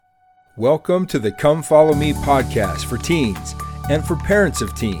Welcome to the Come Follow Me podcast for teens and for parents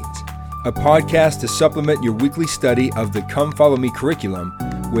of teens, a podcast to supplement your weekly study of the Come Follow Me curriculum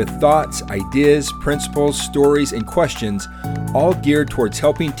with thoughts, ideas, principles, stories, and questions, all geared towards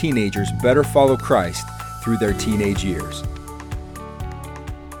helping teenagers better follow Christ through their teenage years.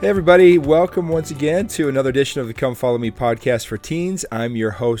 Hey everybody, welcome once again to another edition of the Come Follow Me podcast for teens. I'm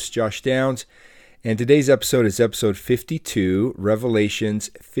your host, Josh Downs. And today's episode is episode 52, Revelations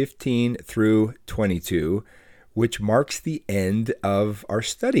 15 through 22, which marks the end of our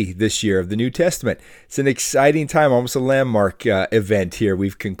study this year of the New Testament. It's an exciting time, almost a landmark event here.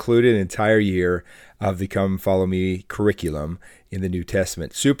 We've concluded an entire year of the Come Follow Me curriculum in the New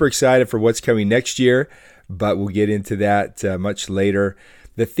Testament. Super excited for what's coming next year, but we'll get into that much later.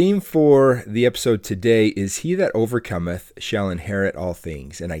 The theme for the episode today is He that overcometh shall inherit all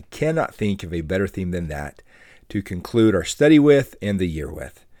things. And I cannot think of a better theme than that to conclude our study with and the year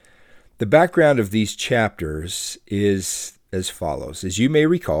with. The background of these chapters is as follows. As you may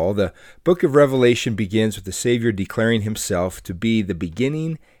recall, the book of Revelation begins with the Savior declaring himself to be the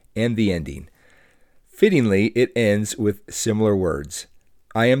beginning and the ending. Fittingly, it ends with similar words,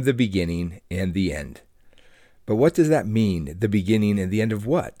 I am the beginning and the end. But what does that mean, the beginning and the end of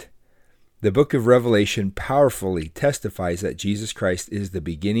what? The book of Revelation powerfully testifies that Jesus Christ is the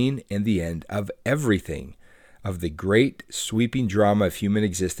beginning and the end of everything, of the great sweeping drama of human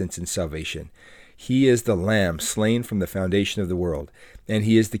existence and salvation. He is the Lamb slain from the foundation of the world, and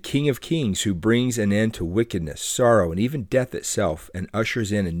He is the King of Kings who brings an end to wickedness, sorrow, and even death itself, and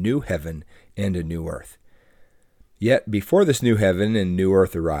ushers in a new heaven and a new earth. Yet before this new heaven and new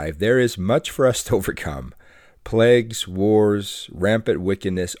earth arrive, there is much for us to overcome. Plagues, wars, rampant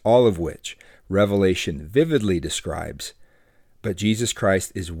wickedness, all of which Revelation vividly describes. But Jesus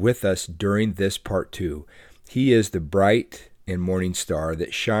Christ is with us during this part too. He is the bright and morning star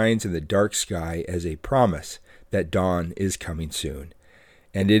that shines in the dark sky as a promise that dawn is coming soon.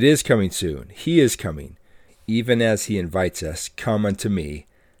 And it is coming soon. He is coming. Even as He invites us, come unto me,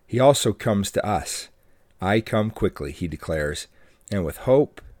 He also comes to us. I come quickly, He declares, and with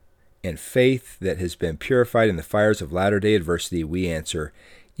hope and faith that has been purified in the fires of latter-day adversity, we answer,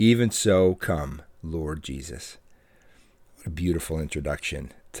 even so come, Lord Jesus. What a beautiful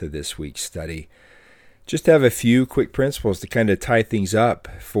introduction to this week's study. Just have a few quick principles to kind of tie things up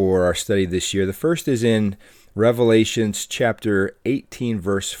for our study this year. The first is in Revelations chapter 18,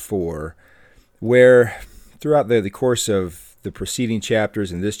 verse 4, where throughout the course of the preceding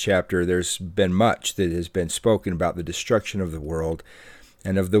chapters and this chapter, there's been much that has been spoken about the destruction of the world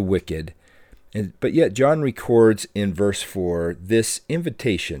and of the wicked. But yet John records in verse 4 this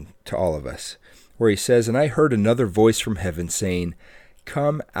invitation to all of us, where he says, And I heard another voice from heaven saying,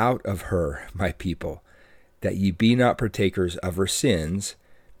 Come out of her, my people, that ye be not partakers of her sins,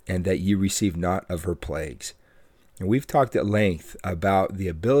 and that ye receive not of her plagues. And we've talked at length about the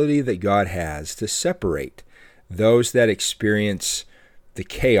ability that God has to separate those that experience the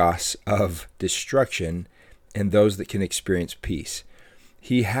chaos of destruction and those that can experience peace.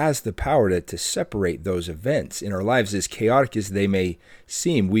 He has the power to separate those events in our lives, as chaotic as they may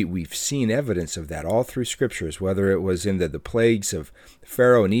seem. We've seen evidence of that all through scriptures, whether it was in the plagues of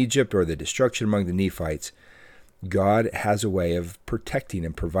Pharaoh in Egypt or the destruction among the Nephites. God has a way of protecting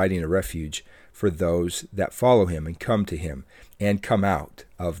and providing a refuge for those that follow Him and come to Him and come out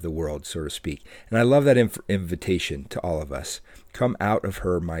of the world, so to speak. And I love that invitation to all of us. Come out of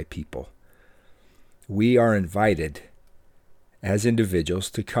her, my people. We are invited as individuals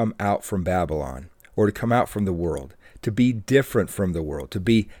to come out from Babylon, or to come out from the world, to be different from the world, to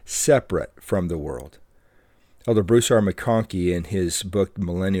be separate from the world. Elder Bruce R. McConkie, in his book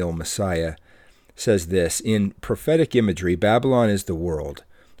Millennial Messiah, says this, In prophetic imagery, Babylon is the world.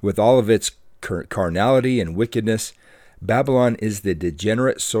 With all of its carnality and wickedness, Babylon is the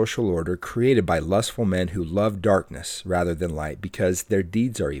degenerate social order created by lustful men who love darkness rather than light because their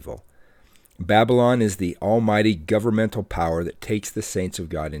deeds are evil. Babylon is the almighty governmental power that takes the saints of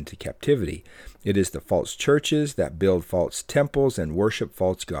God into captivity. It is the false churches that build false temples and worship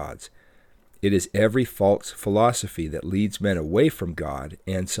false gods. It is every false philosophy that leads men away from God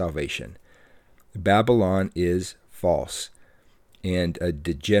and salvation. Babylon is false and a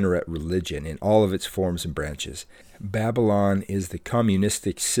degenerate religion in all of its forms and branches. Babylon is the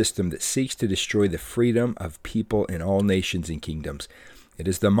communistic system that seeks to destroy the freedom of people in all nations and kingdoms. It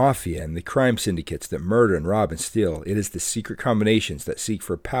is the mafia and the crime syndicates that murder and rob and steal. It is the secret combinations that seek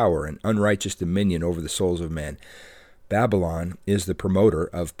for power and unrighteous dominion over the souls of men. Babylon is the promoter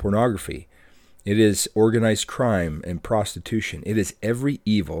of pornography. It is organized crime and prostitution. It is every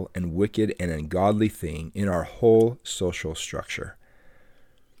evil and wicked and ungodly thing in our whole social structure.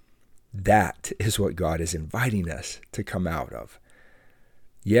 That is what God is inviting us to come out of.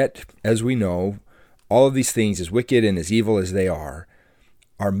 Yet, as we know, all of these things, as wicked and as evil as they are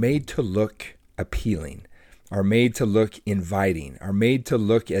made to look appealing, are made to look inviting, are made to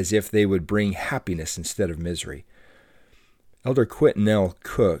look as if they would bring happiness instead of misery. Elder Quentin L.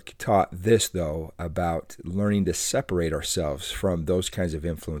 Cook taught this, though, about learning to separate ourselves from those kinds of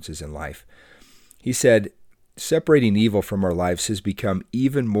influences in life. He said, separating evil from our lives has become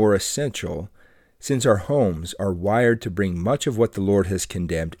even more essential since our homes are wired to bring much of what the Lord has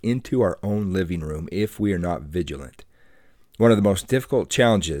condemned into our own living room if we are not vigilant. One of the most difficult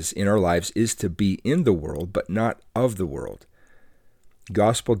challenges in our lives is to be in the world, but not of the world.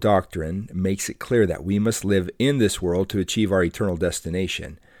 Gospel doctrine makes it clear that we must live in this world to achieve our eternal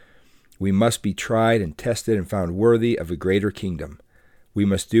destination. We must be tried and tested and found worthy of a greater kingdom. We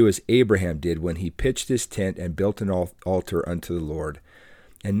must do as Abraham did when he pitched his tent and built an altar unto the Lord,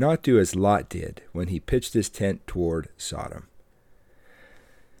 and not do as Lot did when he pitched his tent toward Sodom.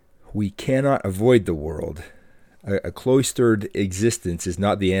 We cannot avoid the world. A cloistered existence is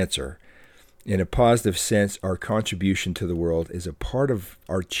not the answer. In a positive sense, our contribution to the world is a part of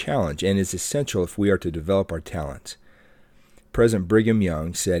our challenge and is essential if we are to develop our talents. President Brigham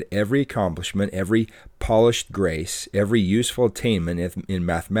Young said, every accomplishment, every polished grace, every useful attainment in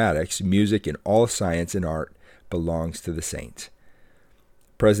mathematics, music, and all science and art belongs to the saints.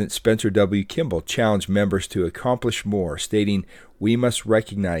 President Spencer W. Kimball challenged members to accomplish more, stating, we must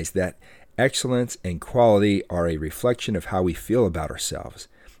recognize that excellence and quality are a reflection of how we feel about ourselves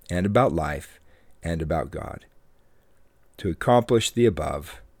and about life and about God. To accomplish the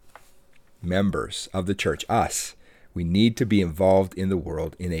above, members of the church, us, we need to be involved in the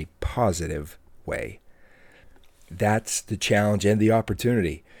world in a positive way. That's the challenge and the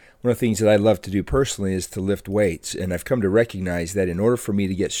opportunity. One of the things that I love to do personally is to lift weights, and I've come to recognize that in order for me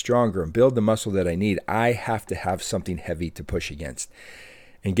to get stronger and build the muscle that I need, I have to have something heavy to push against.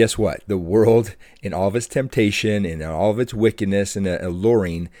 And guess what? The world, in all of its temptation, in all of its wickedness and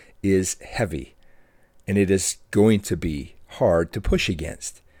alluring, is heavy. And it is going to be hard to push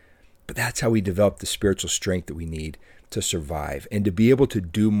against. But that's how we develop the spiritual strength that we need to survive and to be able to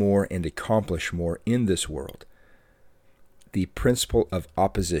do more and accomplish more in this world. The principle of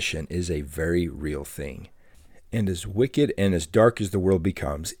opposition is a very real thing. And as wicked and as dark as the world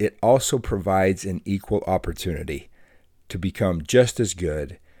becomes, it also provides an equal opportunity to become just as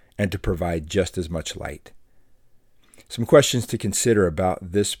good and to provide just as much light. Some questions to consider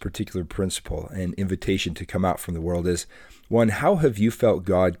about this particular principle and invitation to come out from the world is, one, how have you felt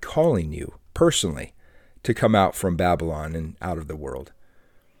God calling you personally to come out from Babylon and out of the world?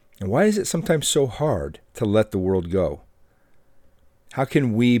 And why is it sometimes so hard to let the world go? How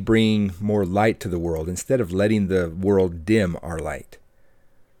can we bring more light to the world instead of letting the world dim our light?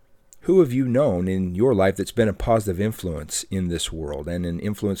 Who have you known in your life that's been a positive influence in this world and an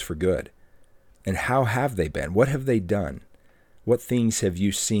influence for good? And how have they been? What have they done? What things have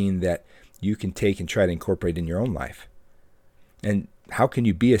you seen that you can take and try to incorporate in your own life? And how can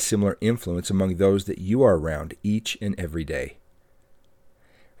you be a similar influence among those that you are around each and every day?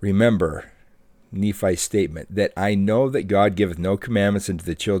 Remember Nephi's statement that I know that God giveth no commandments unto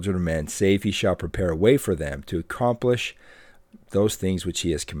the children of men, save he shall prepare a way for them to accomplish those things which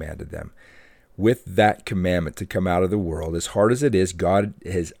he has commanded them. With that commandment to come out of the world, as hard as it is, God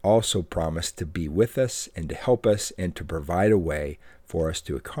has also promised to be with us and to help us and to provide a way for us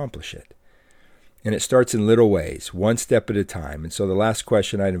to accomplish it. And it starts in little ways, one step at a time. And so the last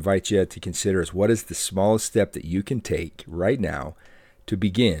question I'd invite you to consider is, what is the smallest step that you can take right now to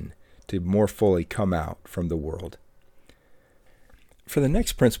begin to more fully come out from the world? For the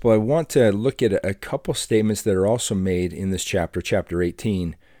next principle, I want to look at a couple statements that are also made in this chapter, chapter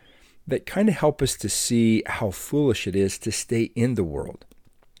 18, that kind of help us to see how foolish it is to stay in the world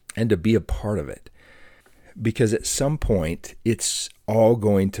and to be a part of it. Because at some point, it's all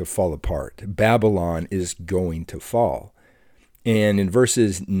going to fall apart. Babylon is going to fall. And in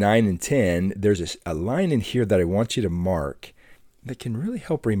verses 9 and 10, there's a line in here that I want you to mark that can really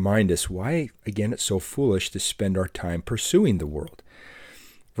help remind us why, again, it's so foolish to spend our time pursuing the world.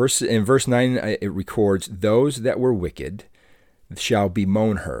 In verse 9, it records, those that were wicked shall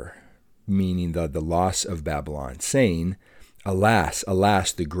bemoan her, meaning the loss of Babylon, saying, alas,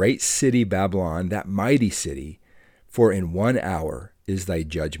 alas, the great city Babylon, that mighty city, for in 1 hour is thy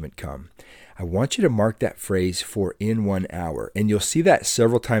judgment come. I want you to mark that phrase, for in 1 hour, and you'll see that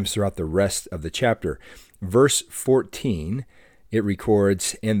several times throughout the rest of the chapter. Verse 14, it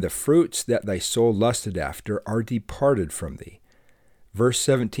records, and the fruits that thy soul lusted after are departed from thee. Verse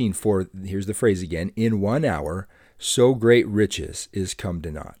 17, here's the phrase again, in 1 hour, so great riches is come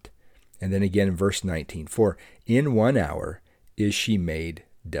to naught. And then again in verse 19, for in 1 hour is she made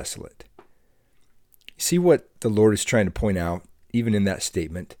desolate. See what the Lord is trying to point out, even in that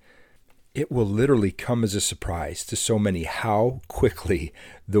statement? It will literally come as a surprise to so many how quickly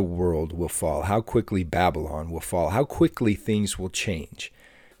the world will fall, how quickly Babylon will fall, how quickly things will change.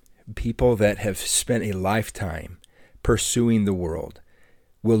 People that have spent a lifetime pursuing the world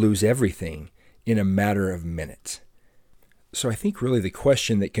will lose everything in a matter of minutes. So I think really the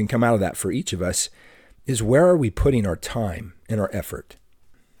question that can come out of that for each of us is, where are we putting our time and our effort?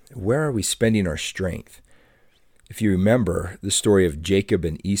 Where are we spending our strength? If you remember the story of Jacob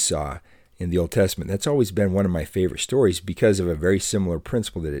and Esau in the Old Testament, that's always been one of my favorite stories because of a very similar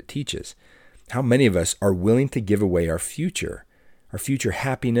principle that it teaches. How many of us are willing to give away our future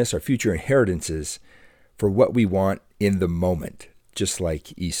happiness, our future inheritances for what we want in the moment, just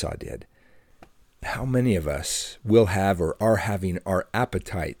like Esau did? How many of us will have or are having our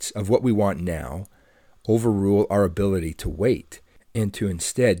appetites of what we want now overrule our ability to wait and to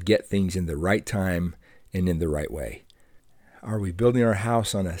instead get things in the right time and in the right way? Are we building our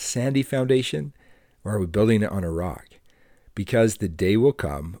house on a sandy foundation, or are we building it on a rock? Because the day will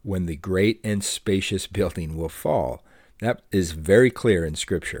come when the great and spacious building will fall. That is very clear in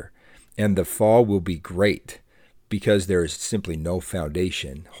Scripture. And the fall will be great because there is simply no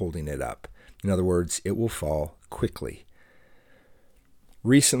foundation holding it up. In other words, it will fall quickly.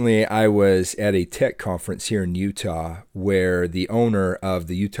 Recently, I was at a tech conference here in Utah where the owner of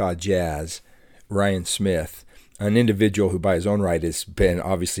the Utah Jazz, Ryan Smith, an individual who by his own right has been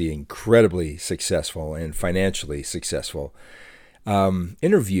obviously incredibly successful and financially successful,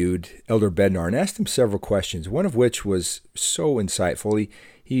 interviewed Elder Bednar and asked him several questions, one of which was so insightful.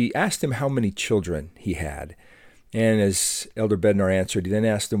 He asked him how many children he had. And as Elder Bednar answered, he then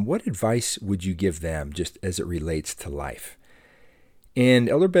asked him, what advice would you give them just as it relates to life? And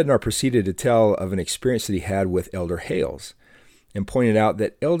Elder Bednar proceeded to tell of an experience that he had with Elder Hales and pointed out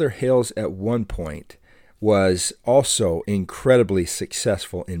that Elder Hales at one point was also incredibly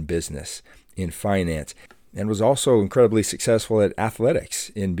successful in business, in finance, and was also incredibly successful at athletics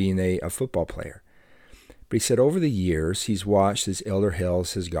in being a football player. But he said over the years, he's watched as Elder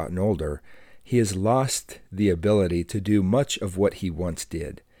Hales has gotten older, he has lost the ability to do much of what he once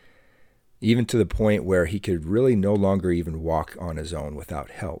did, even to the point where he could really no longer even walk on his own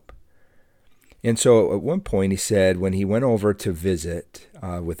without help. And so at one point he said when he went over to visit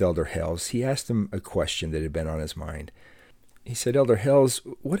with Elder Hales, he asked him a question that had been on his mind. He said, Elder Hales,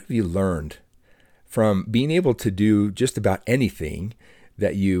 what have you learned from being able to do just about anything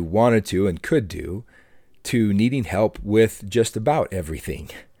that you wanted to and could do to needing help with just about everything?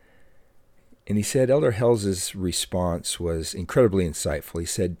 And he said Elder Hales' response was incredibly insightful. He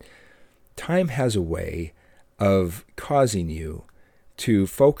said, time has a way of causing you to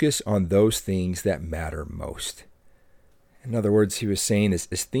focus on those things that matter most. In other words, he was saying as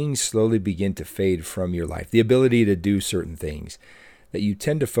things slowly begin to fade from your life, the ability to do certain things, that you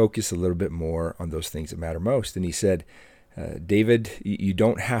tend to focus a little bit more on those things that matter most. And he said, David, you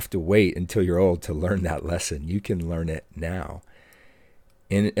don't have to wait until you're old to learn that lesson. You can learn it now.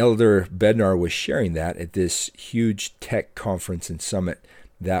 And Elder Bednar was sharing that at this huge tech conference and summit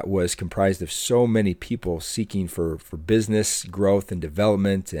that was comprised of so many people seeking for business growth and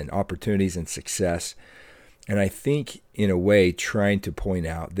development and opportunities and success. And I think, in a way, trying to point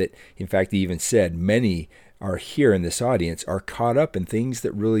out that, in fact, he even said many are here in this audience are caught up in things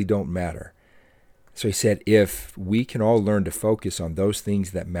that really don't matter. So he said, if we can all learn to focus on those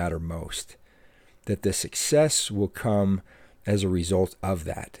things that matter most, that the success will come as a result of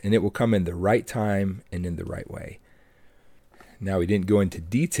that, and it will come in the right time and in the right way. Now, he didn't go into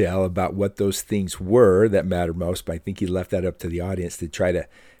detail about what those things were that mattered most, but I think he left that up to the audience to try to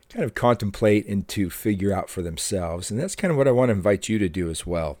kind of contemplate and to figure out for themselves. And that's kind of what I want to invite you to do as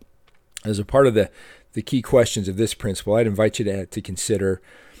well. As a part of the key questions of this principle, I'd invite you to consider,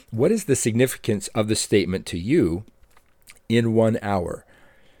 what is the significance of the statement to you in 1 hour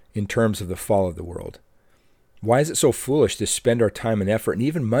in terms of the fall of the world? Why is it so foolish to spend our time and effort and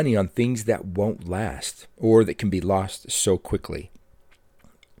even money on things that won't last or that can be lost so quickly?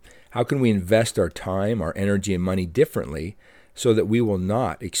 How can we invest our time, our energy, and money differently so that we will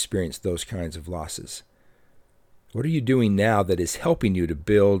not experience those kinds of losses? What are you doing now that is helping you to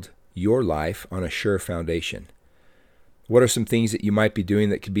build your life on a sure foundation? What are some things that you might be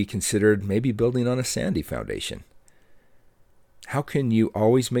doing that could be considered maybe building on a sandy foundation? How can you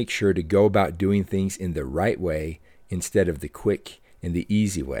always make sure to go about doing things in the right way instead of the quick and the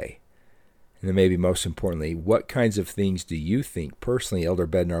easy way? And then maybe most importantly, what kinds of things do you think personally Elder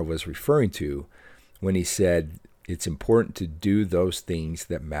Bednar was referring to when he said, It's important to do those things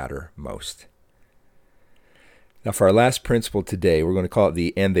that matter most. Now, for our last principle today, we're going to call it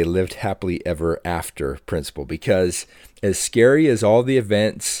the "and they lived happily ever after" principle, because as scary as all the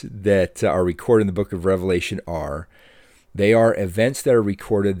events that are recorded in the book of Revelation are, they are events that are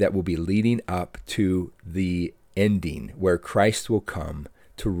recorded that will be leading up to the ending, where Christ will come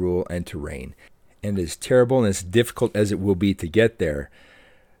to rule and to reign. And as terrible and as difficult as it will be to get there,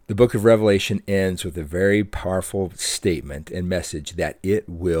 the book of Revelation ends with a very powerful statement and message that it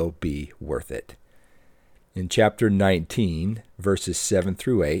will be worth it. In chapter 19, verses 7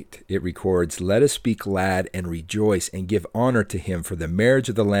 through 8, it records, "Let us be glad and rejoice and give honor to him, for the marriage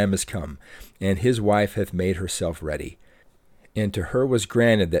of the Lamb is come, and his wife hath made herself ready. And to her was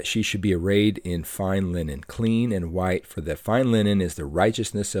granted that she should be arrayed in fine linen, clean and white, for the fine linen is the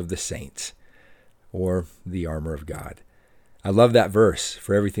righteousness of the saints," or the armor of God. I love that verse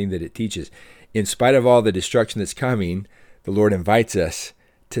for everything that it teaches. In spite of all the destruction that's coming, the Lord invites us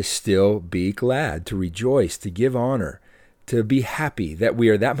to still be glad, to rejoice, to give honor, to be happy that we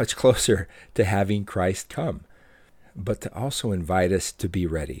are that much closer to having Christ come, but to also invite us to be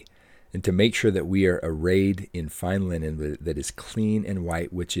ready and to make sure that we are arrayed in fine linen that is clean and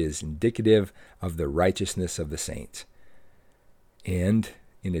white, which is indicative of the righteousness of the saints. And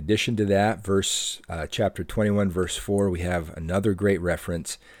in addition to that, chapter 21, verse 4, we have another great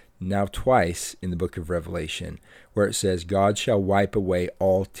reference, now twice in the book of Revelation, where it says, "God shall wipe away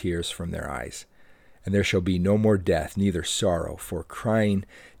all tears from their eyes, and there shall be no more death, neither sorrow, for crying,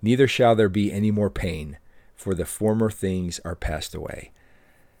 neither shall there be any more pain, for the former things are passed away."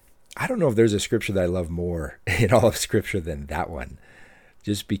 I don't know if there's a scripture that I love more in all of Scripture than that one,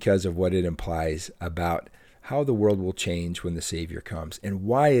 just because of what it implies about how the world will change when the Savior comes, and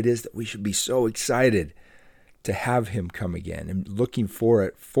why it is that we should be so excited to have him come again, and looking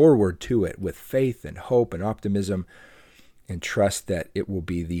forward to it with faith and hope and optimism, and trust that it will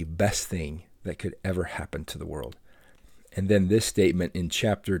be the best thing that could ever happen to the world. And then this statement in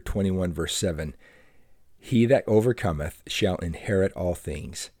chapter 21, verse 7, "He that overcometh shall inherit all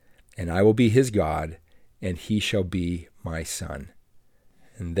things, and I will be his God, and he shall be my son."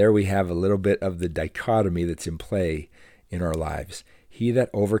 And there we have a little bit of the dichotomy that's in play in our lives. He that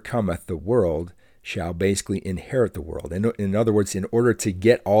overcometh the world shall basically inherit the world. And in other words, in order to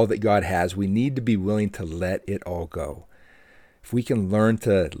get all that God has, we need to be willing to let it all go. If we can learn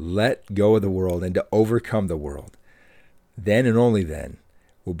to let go of the world and to overcome the world, then and only then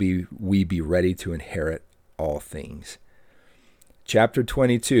will we be ready to inherit all things. Chapter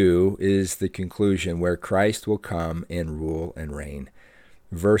 22 is the conclusion where Christ will come and rule and reign.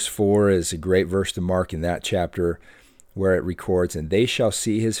 Verse 4 is a great verse to mark in that chapter, where it records, "And they shall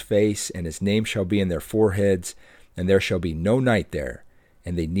see his face, and his name shall be in their foreheads, and there shall be no night there,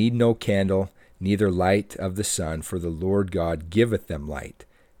 and they need no candle, neither light of the sun, for the Lord God giveth them light,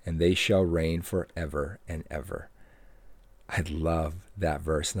 and they shall reign forever and ever." I love that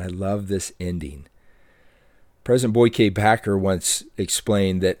verse, and I love this ending. President Boyd K. Packer once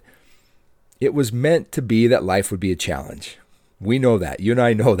explained that it was meant to be that life would be a challenge. We know that. You and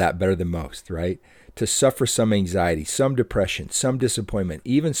I know that better than most, right? To suffer some anxiety, some depression, some disappointment,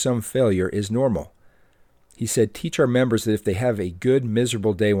 even some failure is normal. He said, "Teach our members that if they have a good,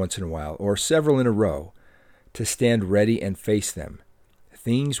 miserable day once in a while, or several in a row, to stand ready and face them.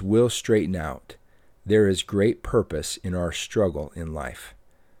 Things will straighten out. There is great purpose in our struggle in life."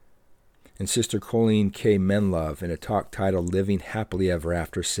 And Sister Colleen K. Menlove, in a talk titled "Living Happily Ever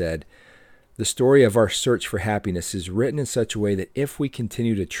After," said, "The story of our search for happiness is written in such a way that if we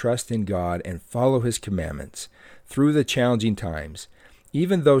continue to trust in God and follow his commandments through the challenging times,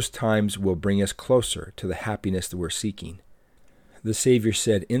 even those times will bring us closer to the happiness that we're seeking. The Savior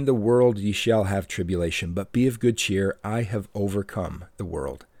said, 'In the world ye shall have tribulation, but be of good cheer, I have overcome the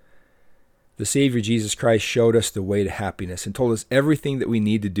world.'" The Savior Jesus Christ showed us the way to happiness and told us everything that we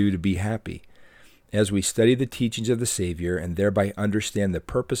need to do to be happy. As we study the teachings of the Savior and thereby understand the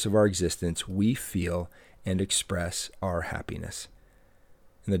purpose of our existence, we feel and express our happiness.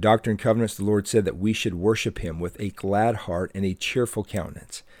 In the Doctrine and Covenants, the Lord said that we should worship him with a glad heart and a cheerful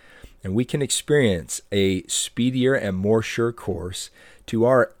countenance. And we can experience a speedier and more sure course to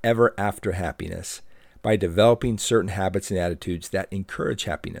our ever after happiness by developing certain habits and attitudes that encourage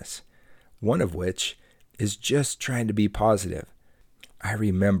happiness, one of which is just trying to be positive. I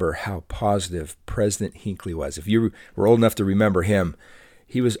remember how positive President Hinckley was. If you were old enough to remember him,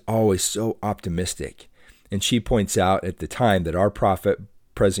 he was always so optimistic. And she points out at the time that our prophet,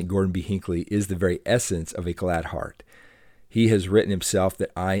 President Gordon B. Hinckley, is the very essence of a glad heart. He has written himself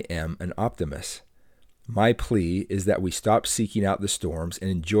that I am an optimist. My plea is that we stop seeking out the storms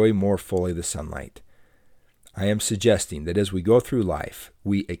and enjoy more fully the sunlight. I am suggesting that as we go through life,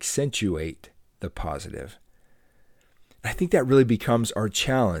 we accentuate the positive. I think that really becomes our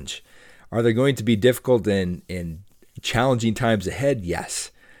challenge. Are there going to be difficult and challenging times ahead?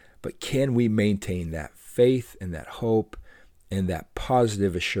 Yes. But can we maintain that faith and that hope and that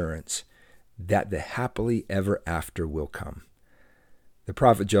positive assurance that the happily ever after will come? The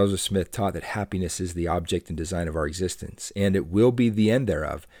prophet Joseph Smith taught that happiness is the object and design of our existence, and it will be the end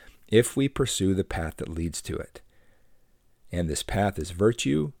thereof if we pursue the path that leads to it. And this path is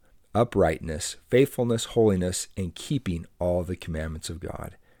virtue, uprightness, faithfulness, holiness, and keeping all the commandments of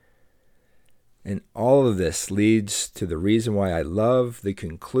God. And all of this leads to the reason why I love the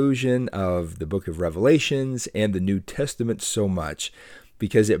conclusion of the book of Revelations and the New Testament so much,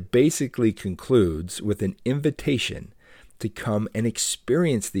 because it basically concludes with an invitation to come and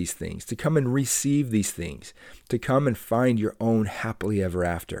experience these things, to come and receive these things, to come and find your own happily ever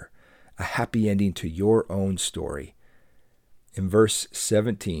after, a happy ending to your own story. In verse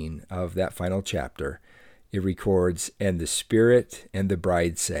 17 of that final chapter, it records, "And the Spirit and the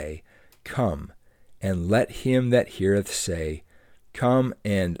bride say, Come, and let him that heareth say, Come,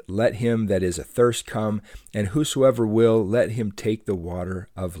 and let him that is athirst come, and whosoever will, let him take the water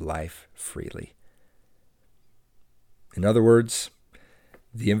of life freely." In other words,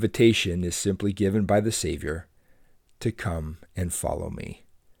 the invitation is simply given by the Savior to come and follow me.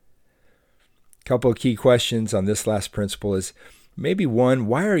 A couple of key questions on this last principle is, maybe one,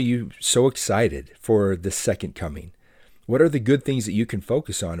 why are you so excited for the second coming? What are the good things that you can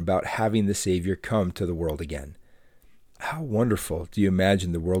focus on about having the Savior come to the world again? How wonderful do you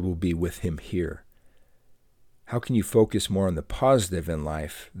imagine the world will be with him here? How can you focus more on the positive in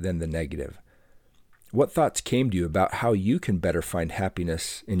life than the negative? What thoughts came to you about how you can better find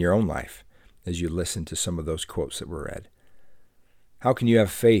happiness in your own life as you listen to some of those quotes that were read? How can you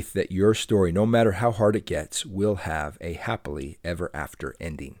have faith that your story, no matter how hard it gets, will have a happily ever after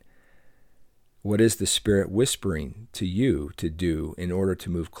ending? What is the Spirit whispering to you to do in order to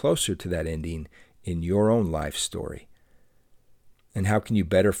move closer to that ending in your own life story? And how can you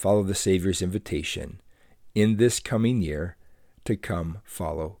better follow the Savior's invitation in this coming year to come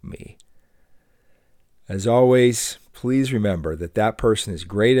follow me? As always, please remember that that person is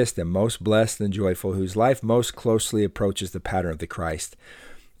greatest and most blessed and joyful whose life most closely approaches the pattern of the Christ.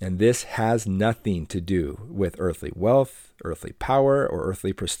 And this has nothing to do with earthly wealth, earthly power, or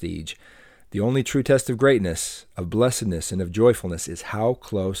earthly prestige. The only true test of greatness, of blessedness, and of joyfulness is how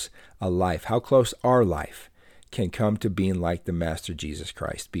close our life can come to being like the Master Jesus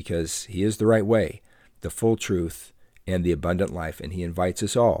Christ, because he is the right way, the full truth, and the abundant life, and he invites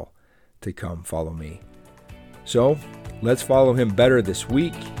us all to come follow me. So let's follow him better this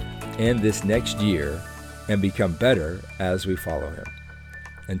week and this next year and become better as we follow him.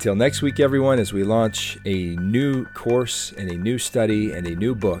 Until next week, everyone, as we launch a new course and a new study and a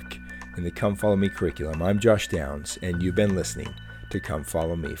new book in the Come Follow Me curriculum, I'm Josh Downs, and you've been listening to Come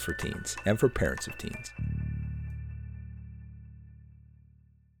Follow Me for Teens and for parents of teens.